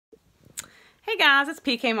Hey guys, it's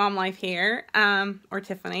PKMomLife here, or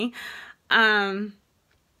Tiffany. I'm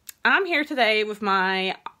here today with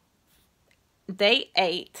my day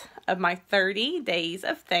 8 of my 30 days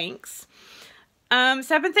of thanks. So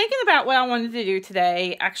I've been thinking about what I wanted to do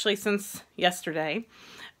today, actually since yesterday,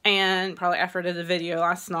 and probably after I did the video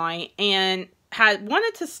last night, and had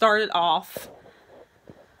wanted to start it off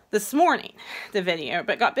this morning, the video,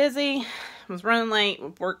 but got busy, was running late,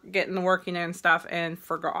 getting to work, and stuff, and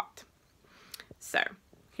forgot. So,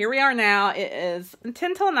 here we are now. It is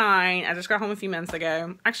 10 till 9. I just got home a few minutes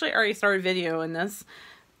ago. Actually, I already started videoing this.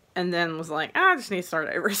 And then was like, I just need to start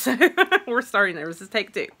over. So, we're starting over. This is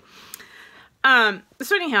take 2.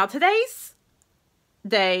 So anyhow, today's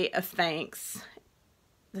day of thanks,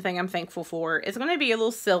 the thing I'm thankful for, is going to be a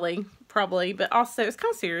little silly, probably. But also, it's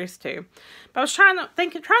kind of serious, too. But I was trying to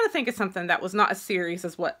think of something that was not as serious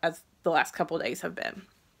as as the last couple of days have been.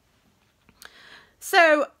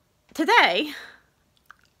 So, today,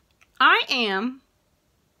 I'm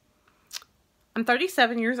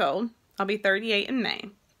 37 years old. I'll be 38 in May.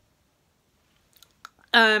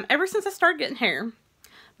 Ever since I started getting hair,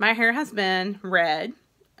 my hair has been red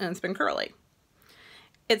and it's been curly.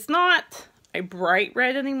 It's not a bright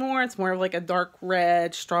red anymore. It's more of like a dark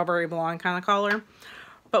red, strawberry blonde kind of color.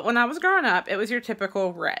 But when I was growing up, it was your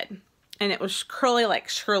typical red. And it was curly like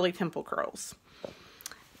Shirley Temple curls.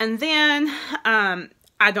 And then,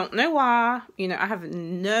 I don't know why, I have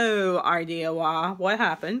no idea what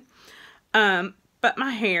happened, but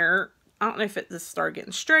my hair, I don't know if it just started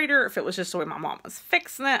getting straighter, if it was just the way my mom was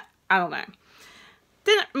fixing it, I don't know.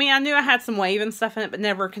 I knew I had some wave and stuff in it, but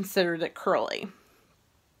never considered it curly.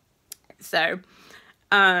 So,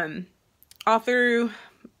 all through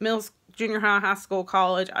junior high, high school,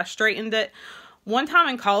 college, I straightened it. One time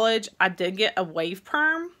in college, I did get a wave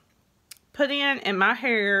perm put in, and my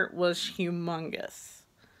hair was humongous.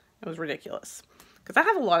 It was ridiculous. Because I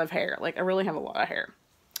have a lot of hair. Like, I really have a lot of hair.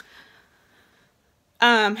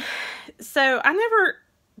 So, I never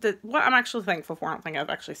did, what I'm actually thankful for, I don't think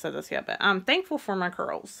I've actually said this yet, but I'm thankful for my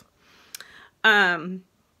curls. And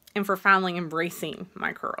for finally embracing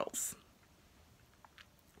my curls.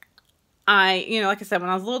 Like I said,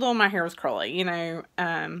 when I was little, my hair was curly, then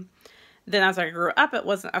as I grew up, it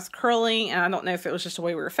wasn't as curly, and I don't know if it was just the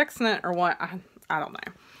way we were fixing it or what, I don't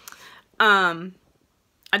know.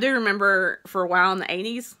 I do remember for a while in the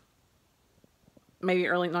 80s, maybe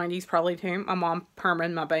early 90s probably too, my mom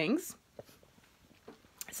permed my bangs.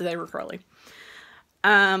 So they were curly.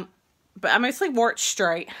 But I mostly wore it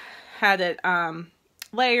straight. Had it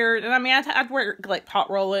layered. And I'd wear like pot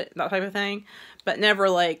roll it, that type of thing. But never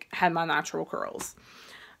like had my natural curls.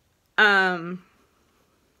 Let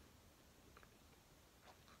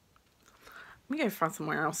me go find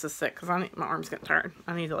somewhere else to sit, because my arm's getting tired.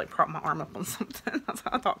 I need to like prop my arm up on something. That's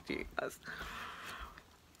how I talk to you guys.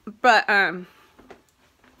 But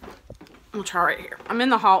we'll try right here. I'm in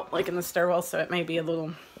the hall, like in the stairwell, so it may be a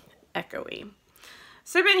little echoey.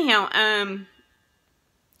 So but anyhow, I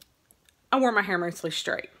wore my hair mostly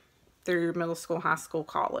straight through middle school, high school,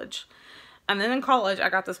 college. And then in college, I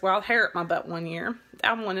got this wild hair at my butt one year.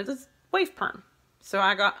 I wanted this wave perm. So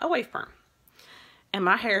I got a wave perm. And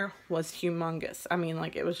my hair was humongous.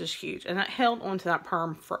 Like, it was just huge. And it held onto that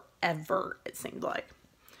perm forever, it seemed like.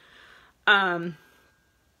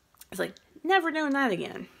 It's like, never doing that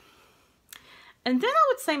again. And then I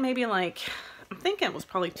would say maybe like, I'm thinking it was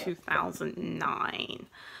probably 2009.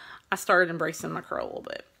 I started embracing my curl a little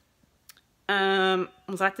bit. I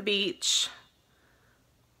was at the beach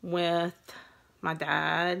with my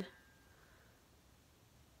dad.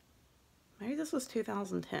 Maybe this was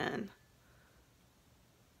 2010.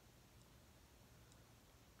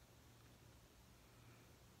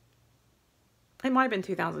 It might have been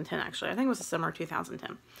 2010, actually. I think it was the summer of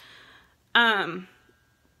 2010.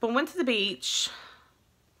 But went to the beach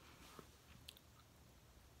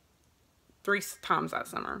 3 times that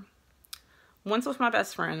summer. Once with my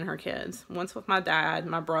best friend and her kids. Once with my dad,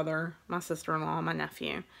 my brother, my sister-in-law, my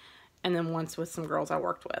nephew. And then once with some girls I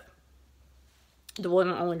worked with. The one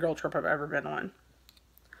and only girl trip I've ever been on.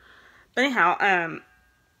 But anyhow,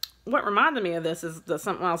 what reminded me of this is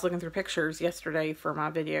something I was looking through pictures yesterday for my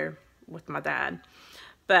video with my dad.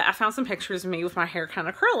 But I found some pictures of me with my hair kind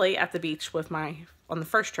of curly at the beach on the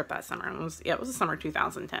first trip that summer. It was the summer of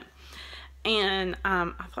 2010. And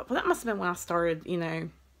I thought, well, that must have been when I started,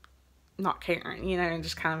 not caring, and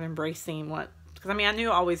just kind of embracing because I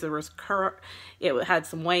knew always there was it had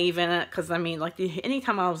some wave in it, because like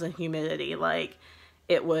anytime I was in humidity, like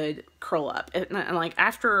it would curl up. And like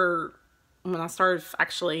after, when I started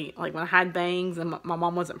actually, like when I had bangs and my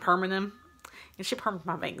mom wasn't perming them, and she permed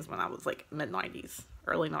my bangs when I was like mid-90s,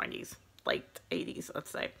 early 90s. late 80s, let's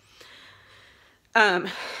say. And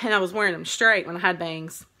I was wearing them straight when I had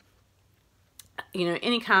bangs. You know,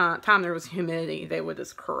 any kind of time there was humidity, they would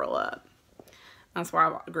just curl up. That's why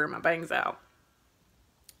I grew my bangs out.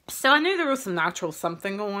 So I knew there was some natural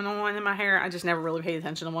something going on in my hair. I just never really paid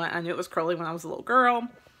attention to what. I knew it was curly when I was a little girl.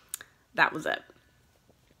 That was it.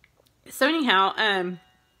 So anyhow,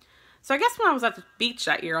 so I guess when I was at the beach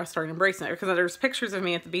that year, I started embracing it, because there's pictures of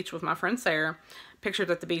me at the beach with my friend Sarah, pictures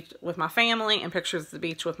at the beach with my family, and pictures at the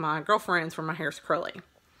beach with my girlfriends where my hair's curly.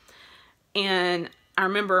 And I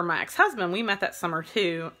remember my ex-husband, we met that summer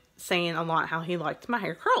too, saying a lot how he liked my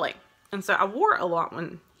hair curly. And so I wore it a lot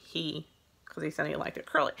because he said he liked it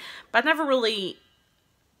curly. But I never really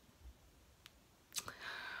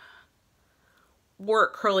wore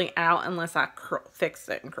it curly out unless I fixed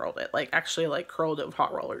it and curled it. Like, actually, like, curled it with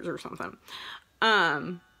hot rollers or something.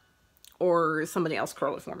 Or somebody else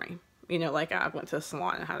curled it for me. You know, like, I went to a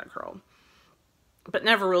salon and had it curled. But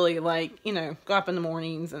never really, like, you know, go up in the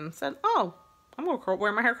mornings and said, oh, I'm going to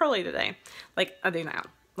wear my hair curly today. Like, I do now.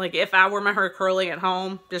 Like, if I wear my hair curly at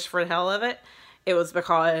home just for the hell of it, it was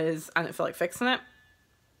because I didn't feel like fixing it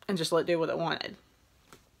and just let it do what it wanted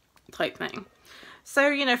type thing. So,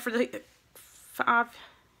 you know, for the how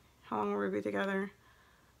long were we together?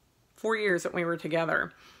 4 years that we were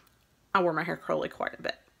together, I wore my hair curly quite a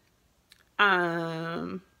bit.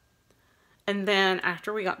 And then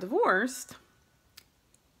after we got divorced,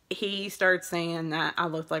 he started saying that I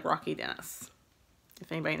looked like Rocky Dennis.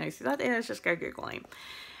 If anybody knows who that is, just go Google him.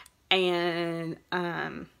 And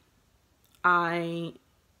I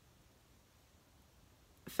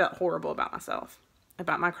felt horrible about myself,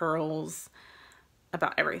 about my curls,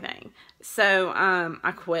 about everything. So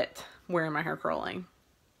I quit wearing my hair curly.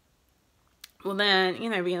 Well then, you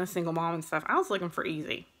know, being a single mom and stuff, I was looking for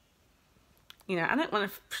easy. You know, I didn't want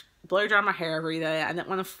to blow dry my hair every day. I didn't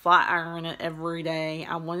want to flat iron it every day.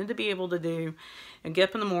 I wanted to be able to do and get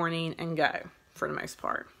up in the morning and go for the most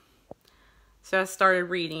part. So I started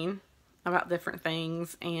reading about different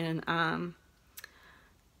things and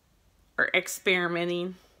or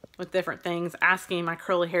experimenting with different things, asking my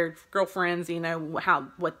curly haired girlfriends, you know,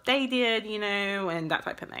 what they did, you know, and that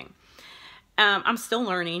type of thing. I'm still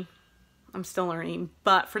learning.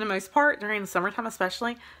 But for the most part, during the summertime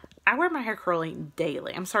especially, I wear my hair curly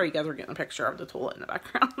daily. I'm sorry you guys are getting a picture of the toilet in the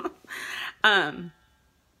background.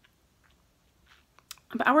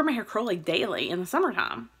 But I wear my hair curly daily in the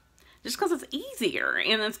summertime. Just because it's easier.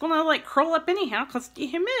 And it's going to, like, curl up anyhow because of the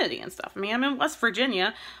humidity and stuff. I mean, I'm in West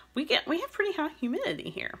Virginia. We have pretty high humidity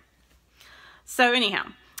here. So, anyhow.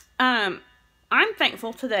 I'm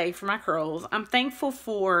thankful today for my curls. I'm thankful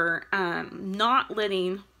for not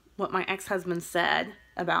letting what my ex-husband said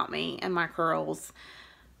about me and my curls,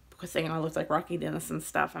 because saying I looked like Rocky Dennis and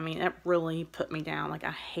stuff. I mean, it really put me down. Like,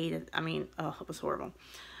 I hated, I mean, oh, it was horrible.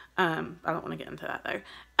 I don't want to get into that, though.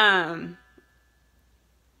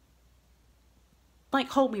 Like,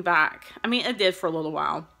 hold me back. I mean, it did for a little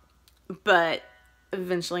while, but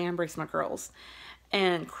eventually I embraced my curls.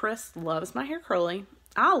 And Chris loves my hair curly.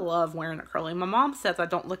 I love wearing it curly. My mom says I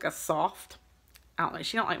don't look as soft. I don't know.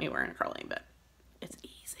 She don't like me wearing it curly, but it's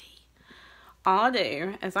easy. All I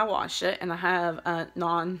do is I wash it, and I have a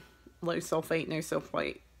non-low sulfate, no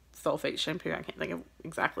sulfate shampoo. I can't think of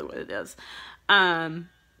exactly what it is.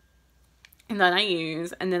 And then I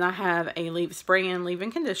use, and then I have a spray-in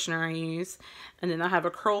leave-in conditioner I use, and then I have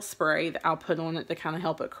a curl spray that I'll put on it to kind of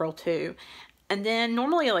help it curl too. And then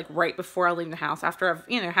normally, like, right before I leave the house, after I've,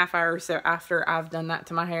 you know, half hour or so after I've done that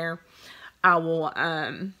to my hair, I will,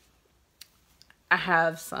 I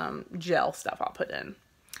have some gel stuff I'll put in.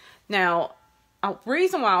 Now, the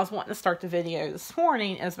reason why I was wanting to start the video this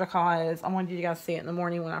morning is because I wanted you guys to see it in the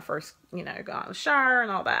morning when I first, you know, got out of the shower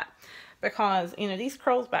and all that. Because, you know, these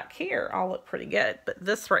curls back here all look pretty good. But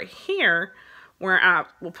this right here, where I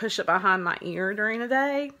will push it behind my ear during the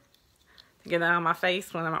day to get it out of my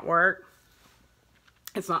face when I'm at work,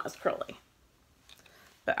 it's not as curly.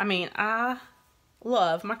 But, I mean, I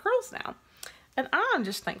love my curls now. And I'm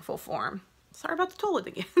just thankful for them. Sorry about the toilet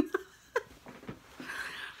again.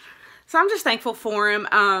 So, I'm just thankful for them.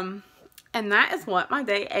 And that is what my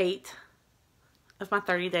day 8 of my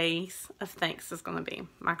 30 days of thanks is going to be,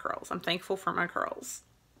 my curls. I'm thankful for my curls.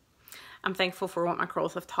 I'm thankful for what my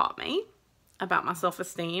curls have taught me about my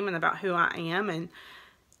self-esteem and about who I am, and,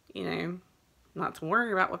 you know, not to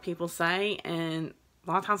worry about what people say. And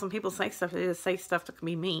a lot of times when people say stuff, they just say stuff that can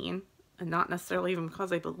be mean, and not necessarily even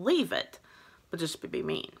because they believe it, but just to be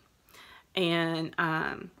mean. And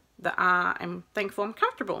that I am thankful I'm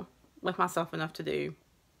comfortable with myself enough to do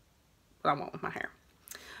what I want with my hair.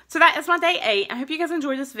 So that is my day 8. I hope you guys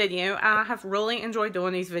enjoyed this video. I have really enjoyed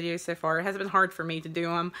doing these videos so far. It has been hard for me to do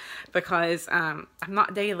them because I'm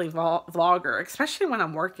not a daily vlogger, especially when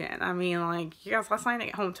I'm working. I mean, like, you guys, last night I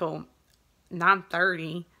get home till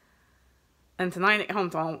 9:30, and tonight I get home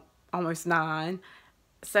till almost 9.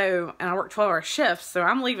 So, and I work 12-hour shifts, so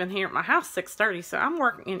I'm leaving here at my house 6:30. So I'm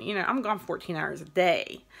working, you know, I'm gone 14 hours a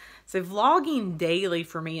day. So vlogging daily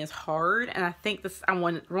for me is hard, and I think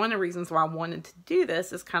one of the reasons why I wanted to do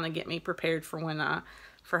this is kind of get me prepared for when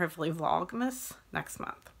for hopefully Vlogmas next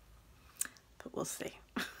month. But we'll see.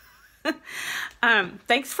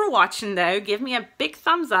 Thanks for watching though. Give me a big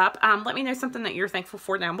thumbs up. Let me know something that you're thankful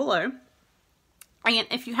for down below. And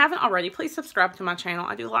if you haven't already, please subscribe to my channel.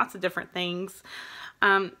 I do lots of different things.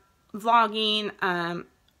 Vlogging,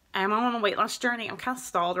 I'm on a weight loss journey. I'm kind of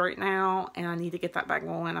stalled right now, and I need to get that back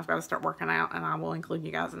going. I've got to start working out, and I will include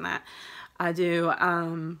you guys in that. I do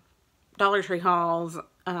Dollar Tree hauls.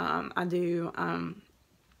 I do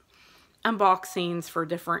unboxings for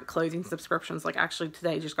different clothing subscriptions. Like, actually,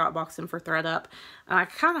 today just got boxed in for ThreadUp. And I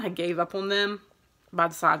kind of gave up on them, but I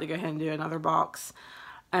decided to go ahead and do another box.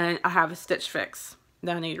 And I have a Stitch Fix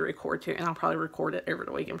that I need to record too, and I'll probably record it over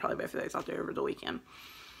the weekend. Probably both of those I'll do over the weekend.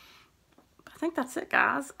 I think that's it,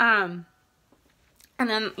 guys. And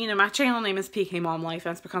then, you know, my channel name is PKMomLife.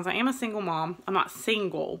 That's because I am a single mom. I'm not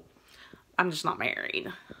single. I'm just not married.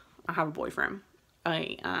 I have a boyfriend.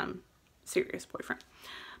 A serious boyfriend.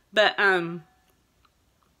 But I'm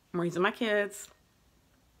raising my kids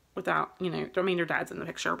without, you know, I mean, their dad's in the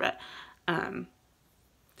picture, but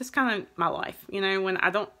just kind of my life. You know, when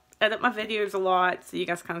I don't edit my videos a lot, so you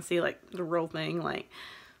guys kind of see, like, the real thing, like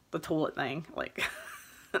the toilet thing, like...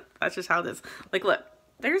 That's just how it is. Like, look,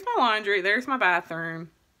 there's my laundry, there's my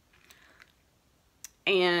bathroom,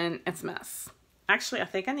 and it's a mess. Actually, I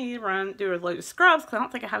think I need to do a load of scrubs, because I don't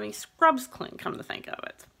think I have any scrubs clean, come to think of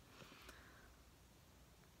it.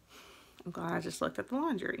 I'm glad I just looked at the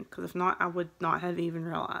laundry, because if not, I would not have even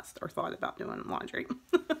realized or thought about doing laundry.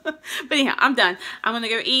 But anyhow, I'm done. I'm going to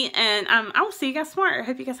go eat, and I will see you guys tomorrow. I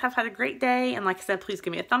hope you guys have had a great day, and like I said, please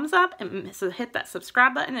give me a thumbs up, and hit that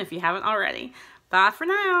subscribe button if you haven't already. Bye for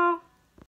now.